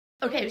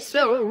Okay,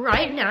 so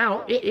right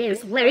now it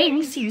is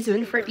laying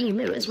season for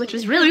emus, which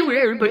is really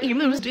weird, but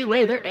emus do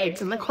lay their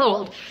eggs in the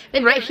cold.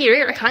 And right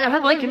here, I kind of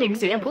have like an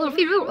example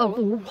view of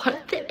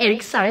what the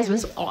egg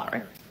sizes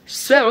are.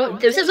 So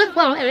this is a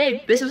quail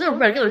egg, this is a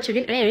regular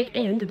chicken egg,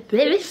 and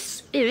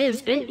this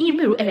is an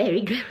emu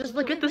egg. Just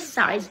look at the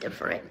size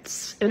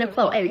difference in a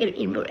quail egg and an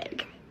emu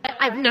egg.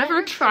 I've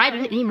never tried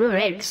an emu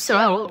egg,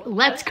 so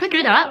let's cook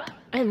it up.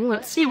 And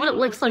let's see what it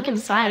looks like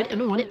inside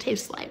and what it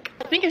tastes like.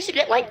 I think I should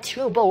get like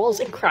 2 bowls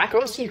and crack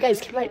them so you guys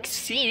can like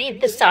see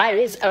the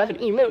size of an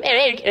emu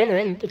egg and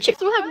then the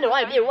chicken. I have no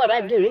idea what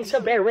I'm doing, so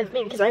bear with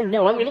me because I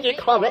know I'm gonna get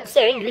comments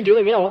saying you're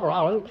doing it all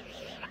wrong.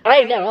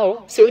 I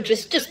know, so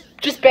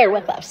just bear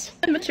with us.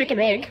 And the chicken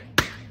egg.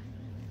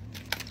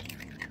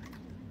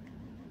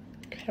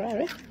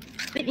 Okay.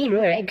 The emu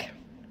egg.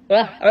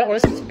 Well, I don't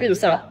want to screw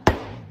this up.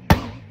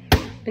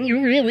 And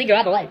you really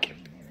gotta like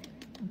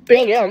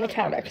bang it on the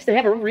counter because they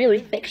have a really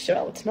thick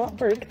shell. It's not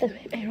very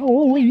thick.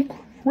 Holy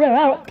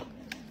crap!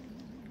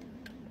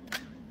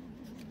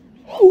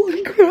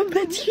 Holy crap,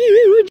 that's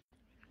huge!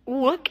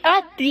 Look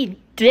at the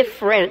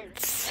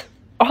difference!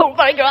 Oh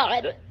my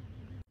god!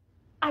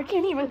 I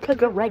can't even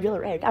cook a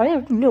regular egg. I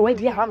have no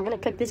idea how I'm gonna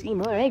cook this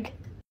emu egg.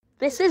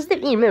 This is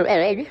the emu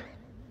egg.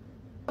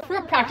 For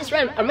a practice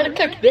run, I'm gonna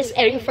cook this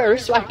egg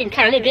first so I can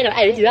kind of get an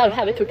idea of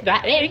how to cook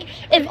that egg.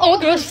 If all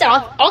goes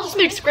south, I'll just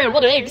make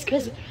scrambled eggs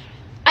because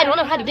I don't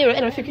know how to do it,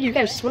 and I figured you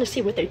guys just want to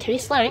see what they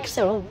taste like,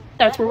 so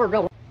that's where we're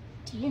going.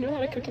 Do you know how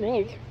to cook an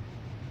egg?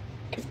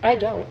 Because I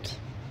don't.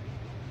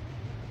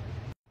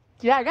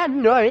 Yeah, I got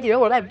no idea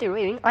what I'm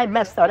doing. I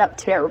messed that up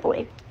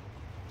terribly.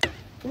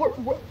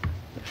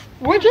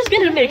 We're just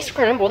gonna make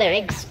scrambled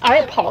eggs. I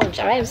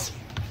apologize.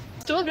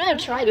 Still gonna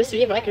try to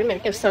see if I can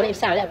make a sunny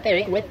side up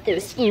egg with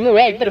this emu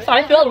egg, but if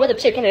I failed with a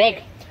chicken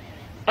egg,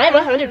 I'm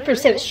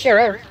 100%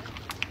 sure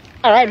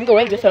I'm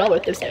going to fail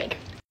with this egg.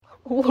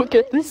 Look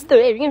at this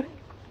thing.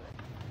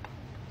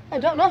 I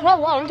don't know how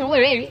long to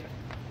wait.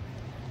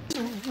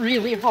 It's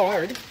really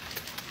hard.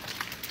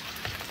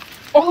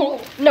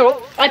 Oh,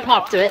 no, I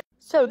popped it.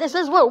 So this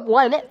is what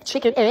one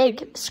chicken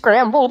egg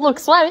scrambled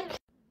looks like.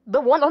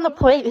 The one on the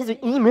plate is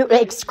an emu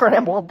egg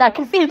scrambled that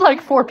can feed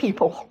like 4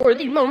 people. For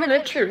the moment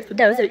of truth,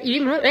 does an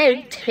emu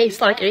egg taste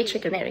like a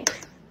chicken egg?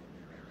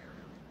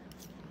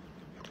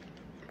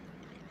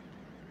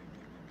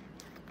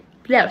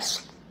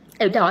 Yes,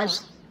 it does.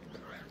 Do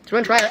you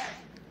want to try it?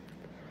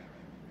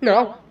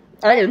 No.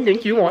 I didn't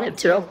think you wanted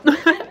to,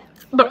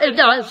 but it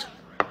does.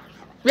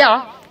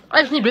 Yeah,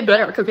 I just need to be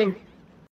better at cooking.